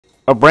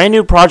A brand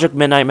new Project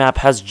Midnight map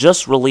has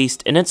just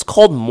released, and it's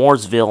called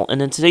Mooresville.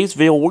 And in today's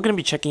video, we're going to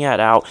be checking it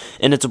out,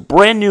 and it's a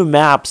brand new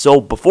map. So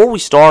before we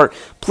start,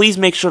 please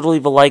make sure to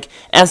leave a like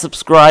and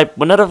subscribe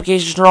when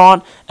notifications are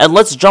on, and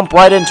let's jump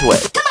right into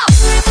it.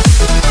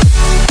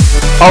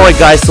 Alright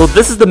guys, so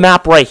this is the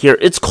map right here.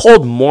 It's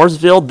called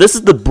Mooresville. This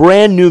is the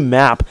brand new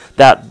map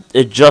that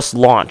it just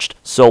launched.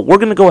 So we're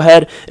going to go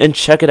ahead and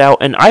check it out.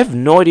 And I have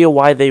no idea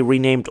why they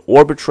renamed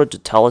Orbitra to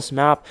Tellus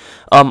map.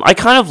 I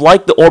kind of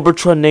like the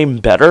Orbitra name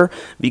better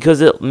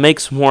because it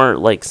makes more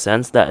like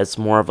sense that it's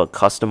more of a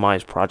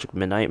customized Project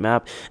Midnight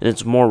map. And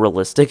it's more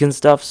realistic and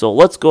stuff. So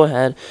let's go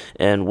ahead,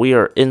 and we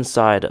are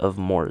inside of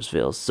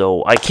Mooresville.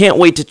 So I can't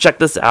wait to check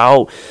this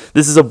out.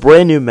 This is a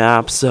brand new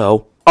map,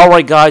 so...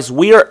 Alright guys,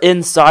 we are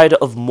inside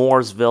of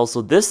Mooresville,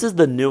 so this is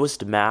the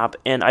newest map,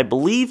 and I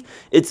believe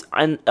it's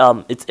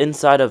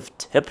inside of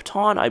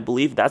Tipton. I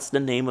believe that's the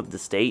name of the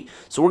state.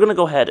 So we're going to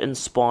go ahead and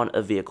spawn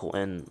a vehicle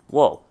in.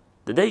 Whoa,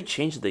 did they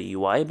change the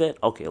UI a bit?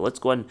 Okay, let's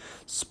go ahead and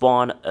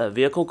spawn a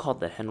vehicle called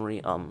the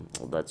Henry, well,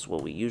 that's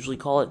what we usually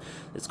call it.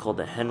 It's called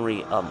the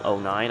Henry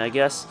 09, I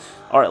guess.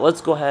 Alright,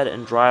 let's go ahead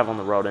and drive on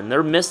the road, and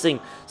they're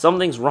missing,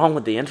 something's wrong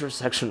with the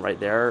intersection right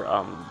there,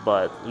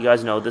 but you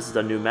guys know this is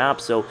a new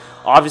map, so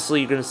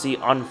obviously you're going to see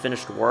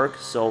unfinished work.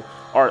 So,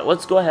 alright,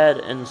 let's go ahead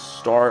and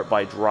start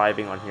by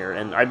driving on here,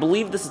 and I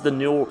believe this is the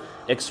new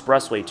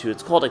expressway too.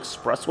 It's called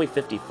Expressway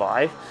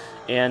 55,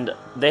 and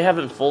they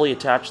haven't fully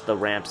attached the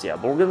ramps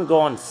yet, but we're going to go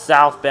on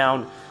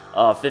southbound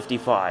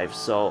 55,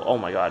 so, oh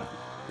my god,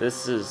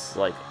 this is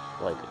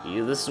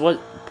this is what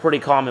pretty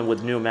common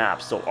with new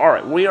maps. So,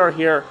 alright, we are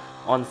here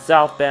on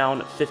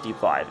southbound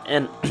 55,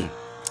 and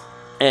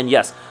and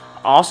yes,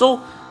 also,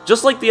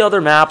 just like the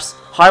other maps,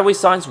 highway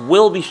signs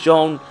will be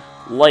shown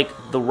like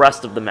the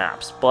rest of the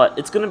maps, but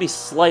it's going to be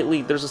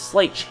slightly, there's a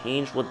slight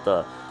change with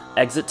the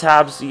exit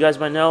tabs, you guys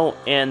might know,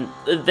 and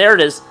there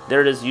it is,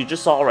 you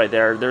just saw right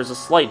there, there's a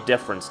slight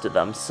difference to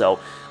them. So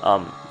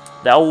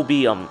that will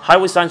be,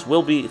 highway signs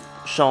will be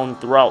shown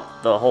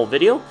throughout the whole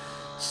video,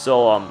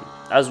 so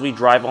as we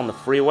drive on the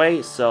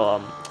freeway.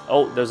 So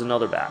oh, there's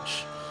another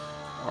batch.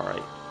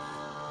 Alright,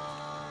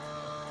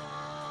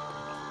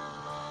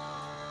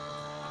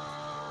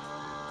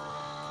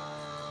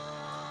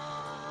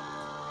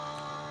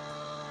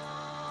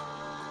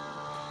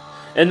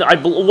 and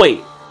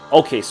wait,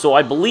 okay, so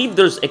I believe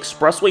there's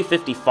Expressway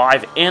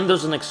 55 and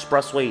there's an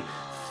Expressway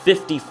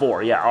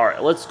 54. Yeah,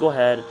 alright, let's go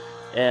ahead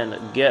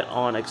and get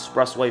on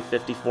Expressway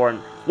 54 and...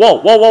 Whoa,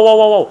 whoa, whoa, whoa,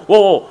 whoa, whoa,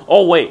 whoa, whoa,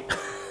 oh, wait.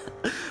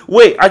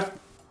 Wait, I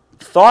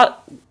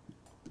thought...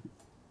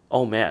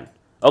 Oh, man.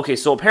 Okay,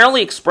 so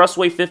apparently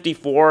Expressway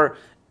 54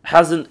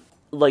 hasn't,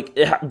 like,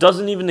 it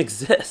doesn't even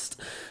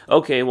exist.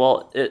 Okay,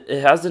 well,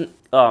 it hasn't,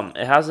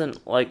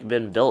 like,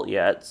 been built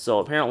yet, so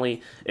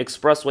apparently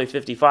Expressway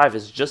 55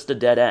 is just a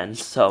dead end.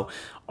 So,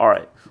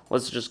 alright,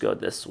 let's just go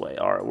this way.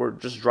 Alright, we're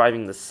just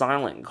driving the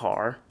silent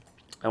car,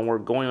 and we're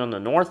going on the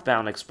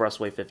northbound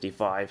Expressway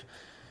 55,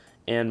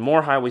 and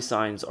more highway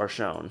signs are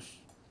shown.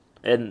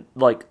 And,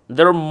 like,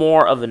 they're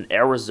more of an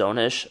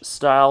Arizona-ish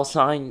style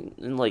sign,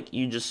 and, like,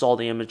 you just saw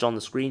the image on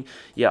the screen.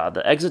 Yeah,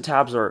 the exit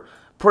tabs are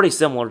pretty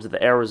similar to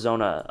the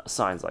Arizona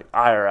signs, like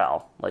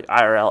IRL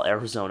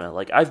Arizona.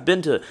 Like, I've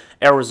been to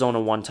Arizona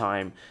one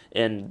time,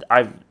 and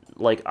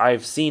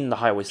I've seen the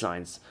highway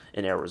signs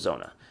in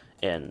Arizona,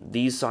 and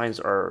these signs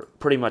are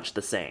pretty much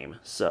the same.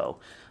 So,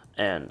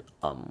 and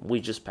we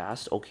just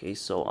passed. Okay,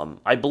 so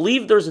I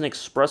believe there's an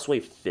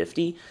Expressway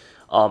 50.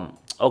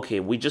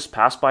 Okay, we just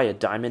passed by a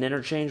diamond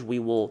interchange. We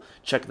will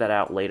check that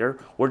out later.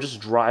 We're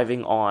just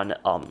driving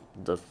on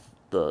the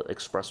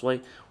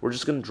expressway. We're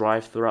just gonna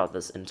drive throughout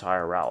this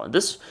entire route. And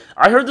this,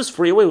 I heard this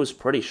freeway was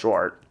pretty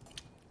short.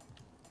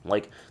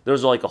 Like,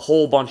 there's like a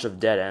whole bunch of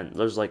dead ends.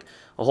 There's like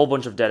a whole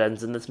bunch of dead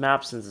ends in this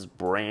map since it's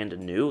brand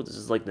new. This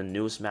is like the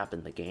newest map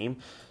in the game.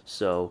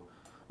 So,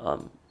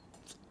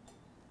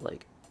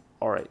 like,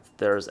 alright,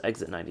 there's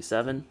exit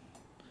 97.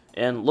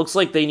 And looks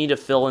like they need to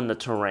fill in the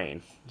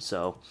terrain.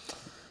 So,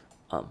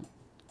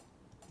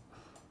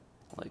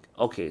 like,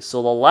 okay,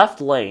 so the left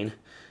lane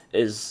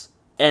is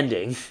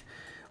ending.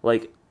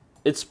 Like,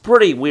 it's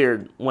pretty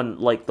weird when,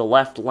 like, the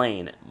left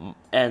lane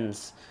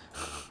ends.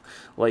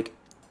 like,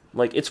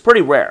 it's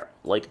pretty rare.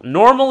 Like,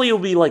 normally it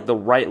would be, like, the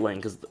right lane,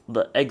 because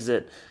the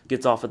exit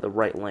gets off at the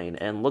right lane.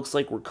 And looks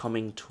like we're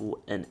coming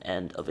to an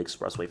end of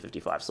Expressway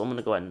 55. So I'm going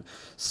to go ahead and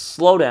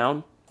slow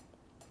down.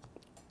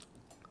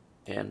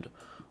 And,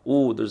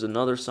 ooh, there's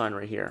another sign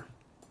right here.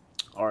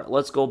 Alright,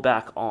 let's go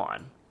back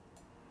on.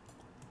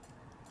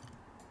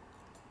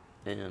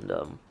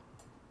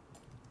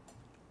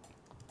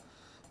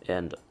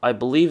 And I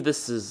believe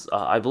this is,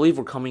 I believe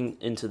we're coming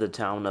into the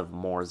town of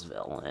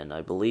Mooresville, and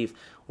I believe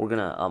we're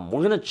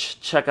gonna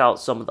check out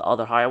some of the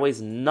other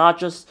highways, not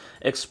just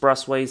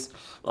expressways.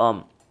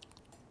 All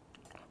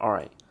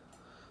right,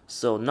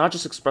 so not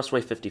just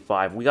Expressway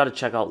 55. We got to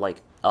check out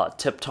like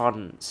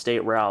Tipton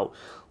State Route,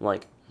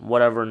 like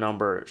whatever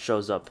number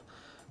shows up.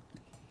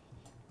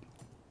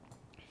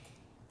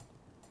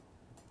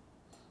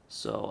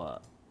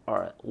 So, all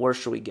right, where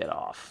should we get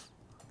off?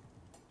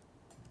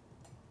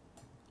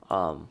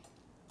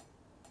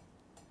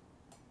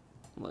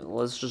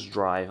 Let's just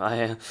drive.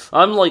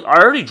 I'm like,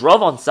 I already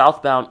drove on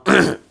southbound.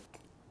 I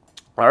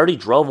already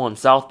drove on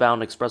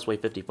southbound Expressway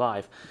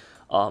 55.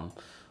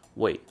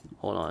 Wait,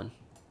 hold on.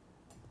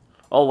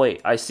 Oh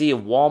wait, I see a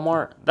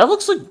Walmart. That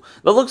looks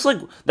like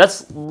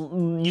that's,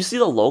 you see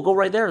the logo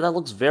right there? That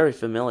looks very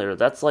familiar.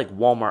 That's like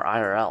Walmart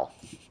IRL.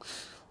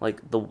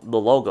 Like the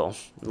logo.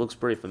 It looks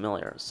pretty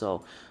familiar.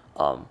 So,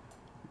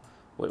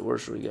 wait, where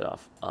should we get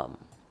off? All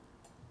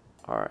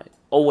right.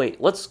 Oh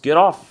wait, let's get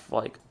off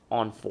like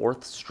on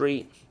 4th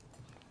Street.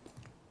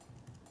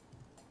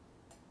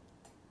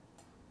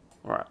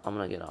 All right, I'm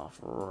gonna get off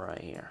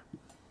right here.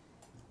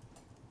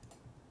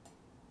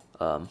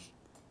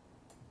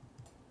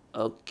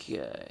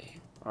 Okay.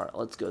 Alright,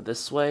 let's go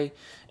this way.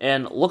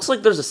 And looks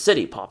like there's a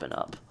city popping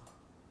up.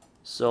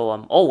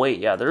 So, oh wait,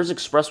 yeah, there's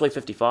Expressway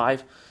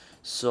 55.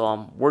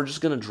 So, we're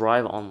just gonna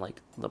drive on, like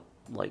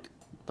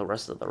the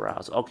rest of the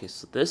routes. Okay,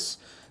 so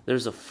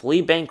there's a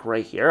flea bank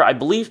right here. I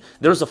believe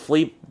there's a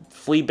flea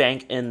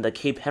bank in the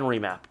Cape Henry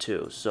map,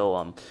 too.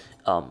 So,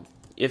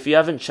 if you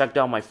haven't checked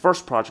out my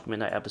first Project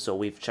Midnight episode,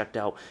 we've checked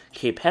out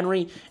Cape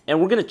Henry,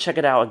 and we're gonna check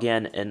it out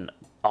again in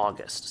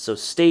August. So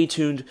stay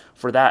tuned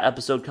for that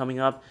episode coming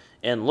up.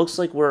 And looks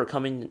like we're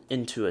coming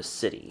into a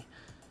city.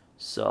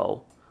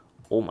 So,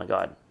 oh my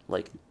god,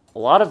 like a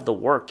lot of the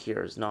work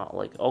here is not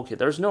like, okay,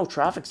 there's no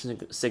traffic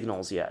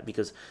signals yet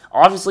because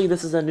obviously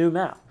this is a new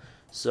map.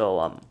 So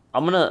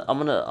I'm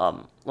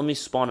gonna let me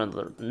spawn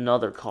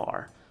another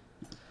car.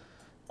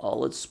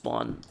 Let's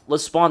spawn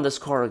this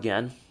car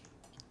again.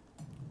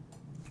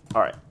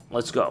 All right,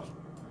 let's go.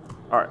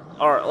 All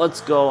right,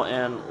 let's go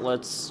and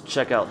let's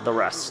check out the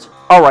rest.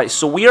 Alright,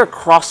 so we are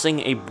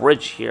crossing a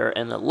bridge here,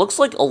 and it looks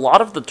like a lot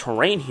of the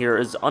terrain here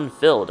is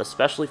unfilled,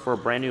 especially for a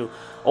brand new...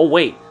 Oh,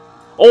 wait.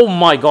 Oh,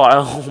 my God.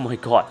 Oh, my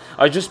God.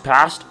 I just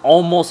passed,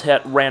 almost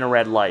ran a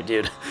red light,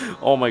 dude.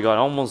 Oh, my God.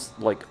 Almost,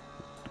 like,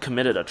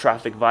 committed a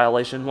traffic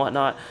violation and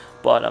whatnot.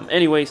 But,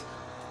 anyways,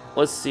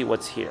 let's see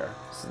what's here.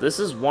 So this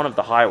is one of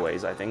the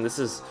highways, I think. This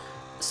is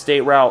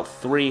State Route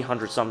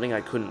 300-something.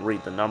 I couldn't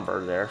read the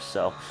number there,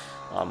 so...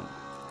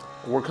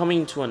 we're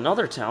coming to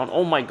another town.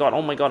 Oh, my God.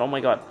 Oh, my God. Oh, my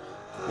God.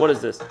 What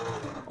is this?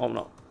 Oh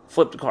no.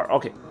 Flip the car.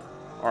 Okay.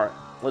 Alright.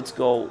 Let's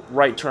go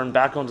right turn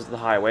back onto the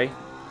highway.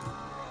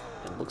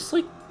 It looks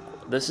like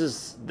this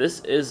is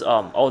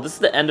oh, this is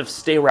the end of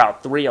State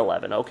Route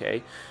 311.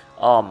 Okay.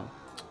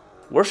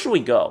 Where should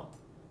we go?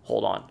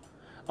 Hold on.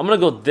 I'm gonna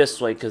go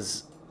this way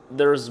because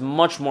there's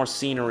much more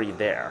scenery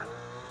there.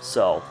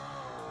 So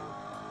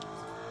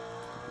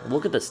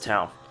look at this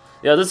town.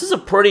 Yeah, this is a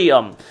pretty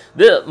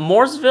the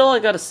Mooresville, I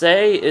gotta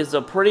say, is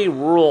a pretty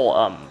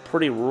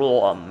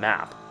rural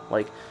map.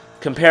 Like,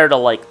 compared to,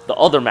 like, the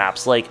other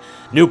maps, like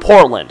New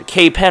Portland,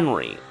 Cape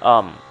Henry,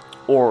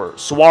 or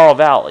Saguaro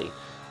Valley,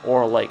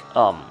 or, like,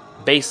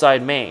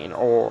 Bayside, Maine,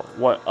 or,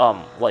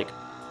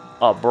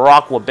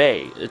 Baraqua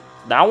Bay.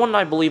 That one,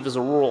 I believe, is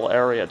a rural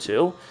area,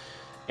 too.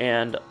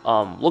 And,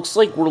 looks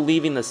like we're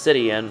leaving the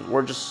city, and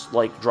we're just,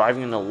 like,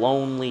 driving in a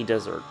lonely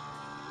desert.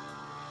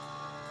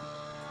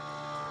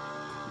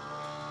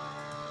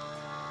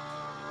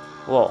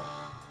 Whoa.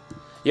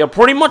 Yeah,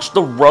 pretty much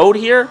the road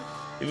here...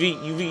 If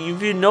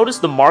you notice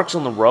the marks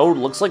on the road,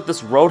 looks like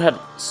this road had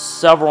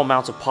several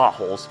amounts of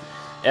potholes.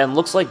 And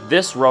looks like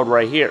this road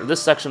right here,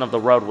 this section of the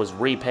road was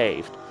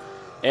repaved.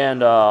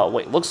 And,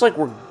 wait, looks like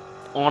we're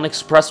on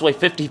Expressway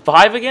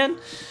 55 again?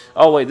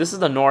 Oh, wait, this is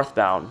the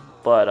northbound.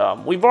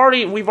 But, we've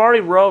already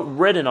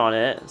ridden on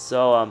it.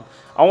 So,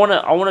 I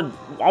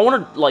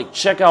wanna, like,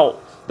 check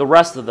out the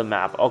rest of the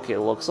map. Okay,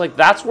 looks like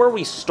that's where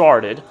we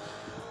started.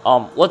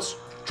 Let's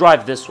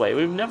drive this way.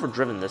 We've never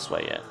driven this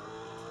way yet.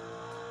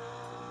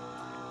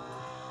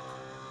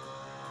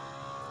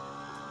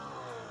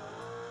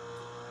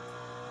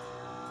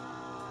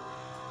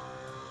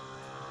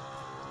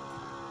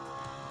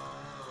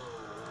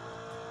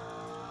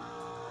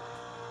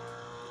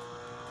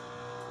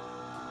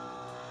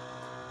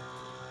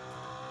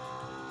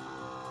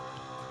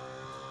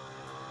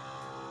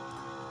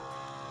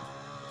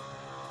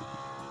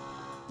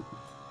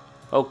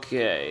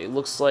 Okay,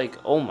 looks like...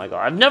 Oh my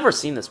god, I've never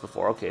seen this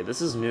before. Okay, this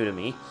is new to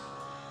me.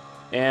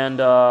 And,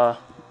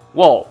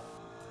 whoa.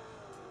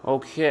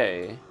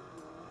 Okay.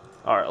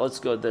 Alright, let's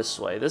go this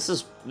way.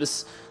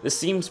 This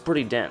seems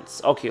pretty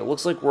dense. Okay, it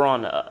looks like we're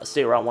on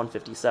State Route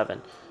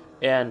 157.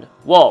 And,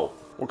 whoa,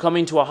 we're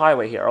coming to a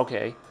highway here.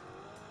 Okay.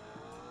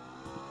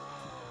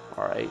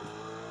 Alright.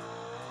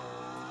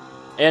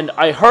 And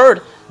I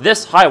heard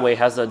this highway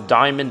has a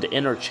diamond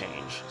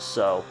interchange,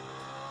 so...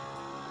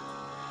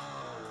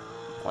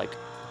 Like,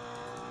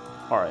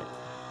 alright.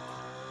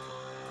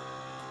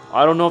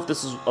 I don't know if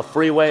this is a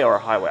freeway or a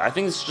highway. I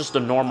think it's just a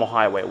normal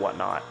highway,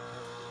 whatnot.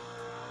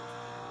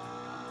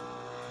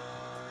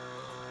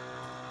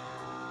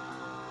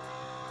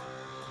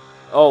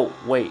 Oh,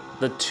 wait.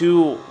 The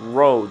two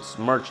roads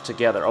merged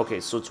together. Okay,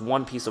 so it's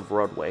one piece of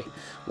roadway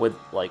with,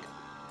 like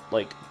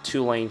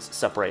 2 lanes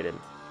separated.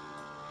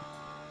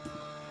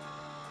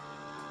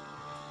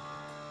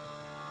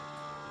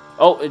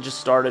 Oh, it just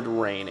started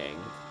raining.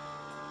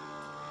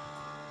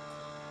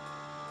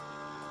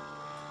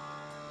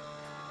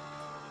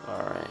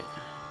 Alright.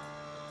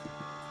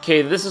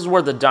 Okay, this is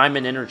where the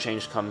diamond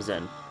interchange comes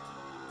in.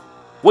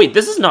 Wait,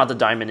 this is not the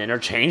diamond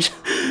interchange.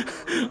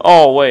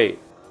 Oh, wait.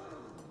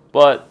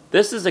 But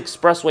this is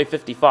Expressway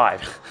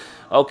 55.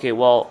 Okay,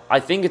 well, I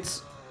think it's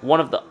one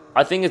of the...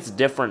 I think it's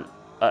different.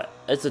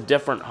 It's a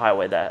different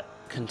highway that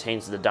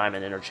contains the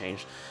diamond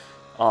interchange.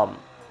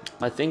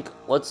 I think...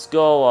 Let's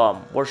go...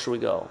 where should we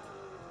go?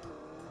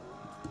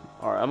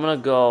 Alright, I'm gonna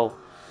go...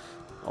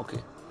 Okay.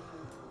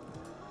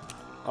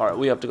 Alright,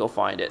 we have to go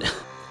find it.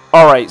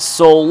 Alright,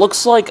 so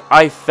looks like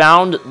I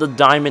found the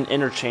diamond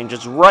interchange.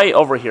 It's right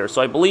over here.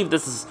 So I believe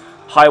this is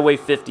Highway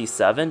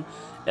 57.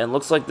 And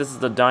looks like this is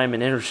the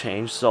diamond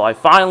interchange. So I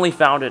finally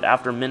found it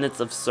after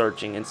minutes of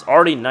searching. It's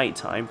already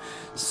nighttime.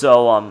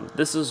 So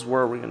this is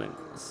where we're gonna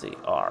see.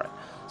 Alright.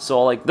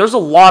 So like there's a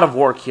lot of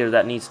work here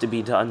that needs to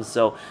be done.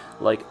 So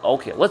like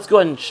okay, let's go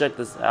ahead and check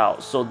this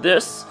out. So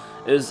this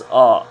is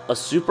a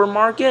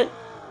supermarket.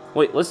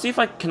 Wait, let's see if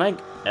can I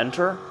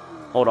enter?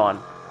 Hold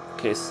on.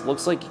 Okay, so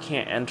looks like you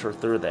can't enter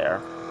through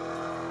there.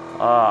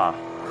 Ah,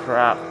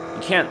 crap.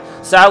 You can't...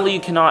 Sadly,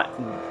 you cannot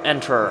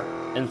enter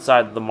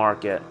inside the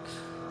market.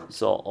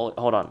 So,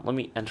 hold on. Let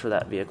me enter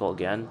that vehicle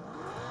again.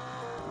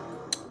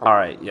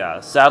 Alright,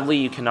 yeah. Sadly,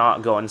 you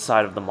cannot go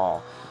inside of the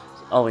mall.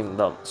 I mean,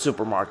 the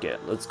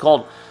supermarket. It's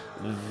called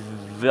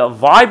the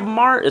Vibe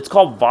Mart. It's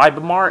called Vibe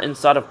Mart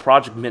inside of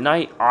Project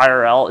Midnight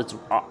IRL.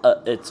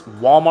 It's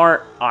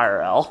Walmart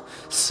IRL.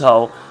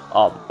 So,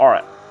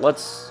 alright.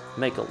 Let's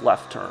make a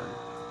left turn.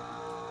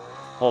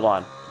 Hold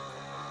on.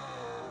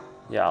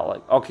 Yeah,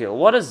 like, okay,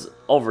 what is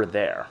over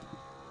there?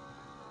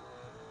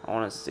 I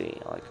want to see,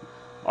 like,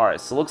 alright,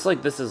 so looks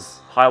like this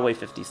is Highway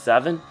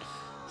 57.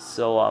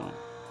 So,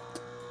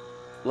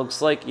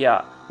 looks like,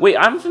 yeah. Wait,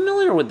 I'm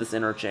familiar with this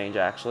interchange,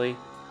 actually.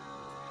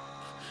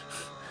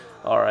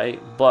 Alright,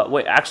 but,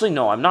 wait, actually,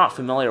 no, I'm not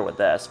familiar with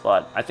this,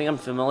 but I think I'm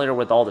familiar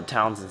with all the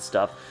towns and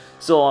stuff.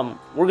 So,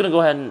 we're gonna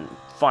go ahead and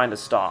find a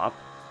stop.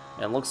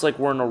 And looks like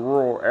we're in a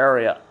rural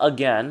area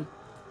again.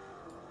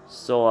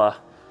 So,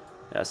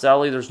 yeah,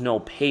 sadly there's no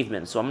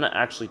pavement, so I'm gonna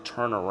actually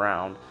turn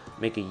around,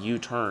 make a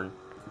U-turn.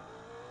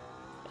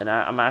 And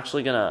I'm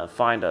actually gonna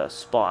find a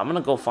spot. I'm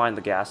gonna go find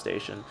the gas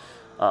station.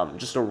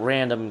 Just a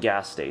random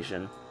gas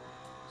station.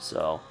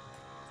 So,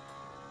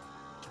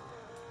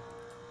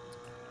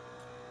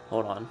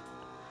 hold on.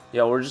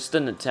 Yeah, we're just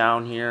in the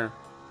town here.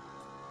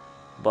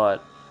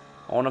 But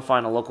I want to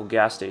find a local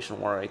gas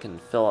station where I can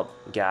fill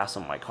up gas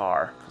on my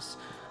car. 'Cause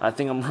I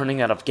think I'm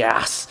running out of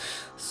gas.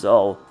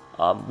 So,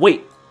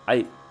 wait.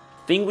 I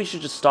think we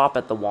should just stop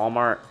at the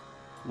Walmart,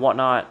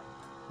 whatnot.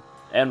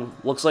 And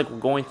looks like we're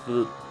going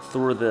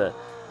through the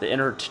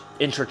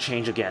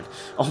interchange again.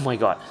 Oh my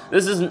god.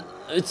 This isn't...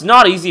 It's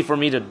not easy for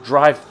me to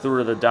drive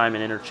through the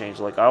diamond interchange.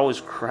 Like, I always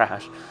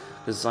crash.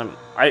 Because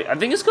I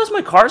think it's because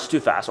my car's too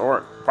fast.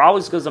 Or probably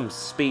it's because I'm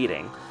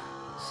speeding.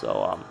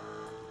 So,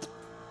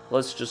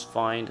 let's just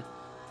find...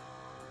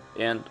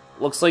 And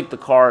looks like the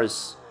car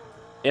is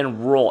in a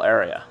rural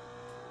area.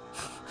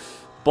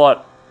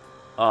 But,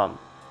 hold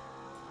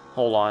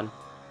on.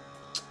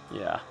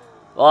 Yeah.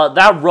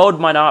 That road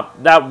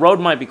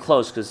might be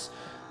closed because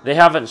they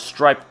haven't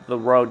striped the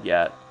road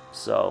yet.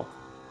 So,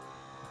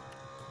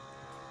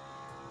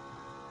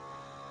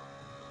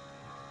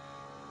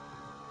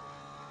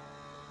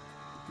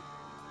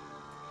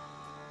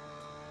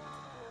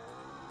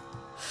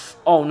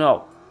 oh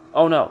no.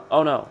 Oh no.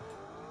 Oh no.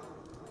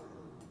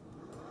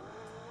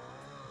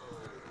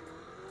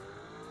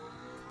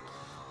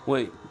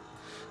 Wait.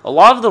 A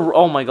lot of the...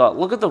 Oh my god,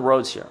 look at the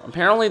roads here.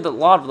 Apparently, a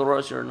lot of the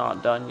roads here are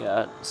not done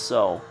yet,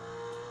 so...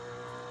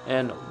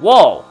 And,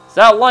 whoa! Is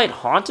that light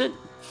haunted?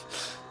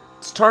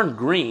 It's turned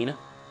green.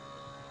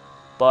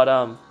 But,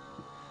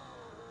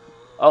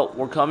 oh,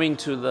 we're coming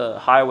to the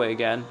highway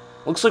again.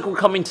 Looks like we're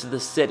coming to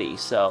the city,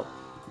 so...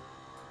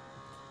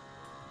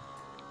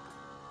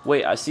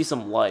 Wait, I see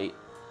some light.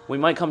 We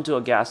might come to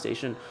a gas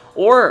station.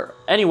 Or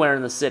anywhere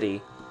in the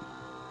city.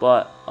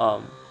 But,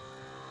 oh,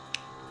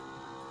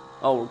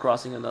 we're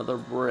crossing another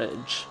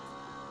bridge.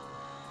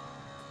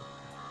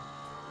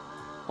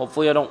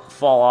 Hopefully I don't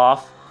fall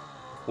off.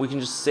 We can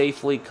just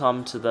safely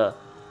come to the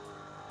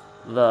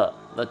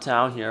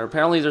town here.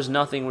 Apparently there's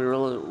nothing we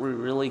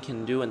really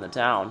can do in the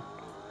town.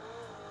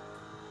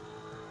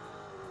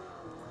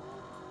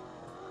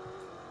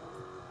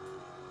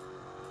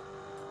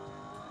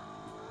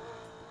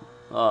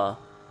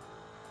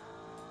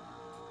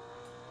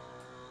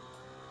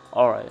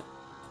 Alright.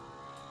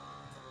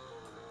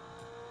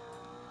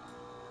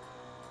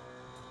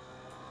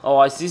 Oh,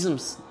 I see some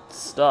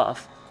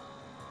stuff.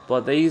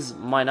 But these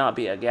might not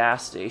be a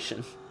gas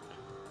station.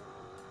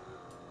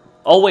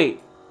 Oh,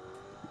 wait.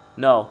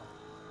 No.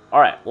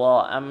 Alright,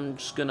 well, I'm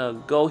just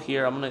gonna go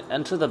here. I'm gonna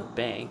enter the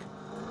bank.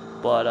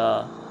 But,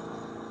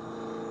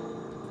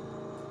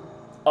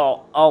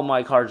 Oh,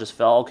 my car just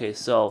fell. Okay,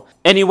 so...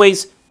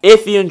 Anyways,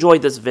 if you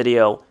enjoyed this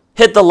video,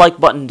 hit the like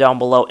button down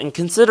below and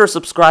consider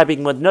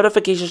subscribing with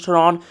notifications turned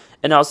on.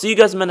 And I'll see you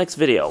guys in my next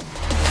video.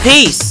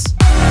 Peace!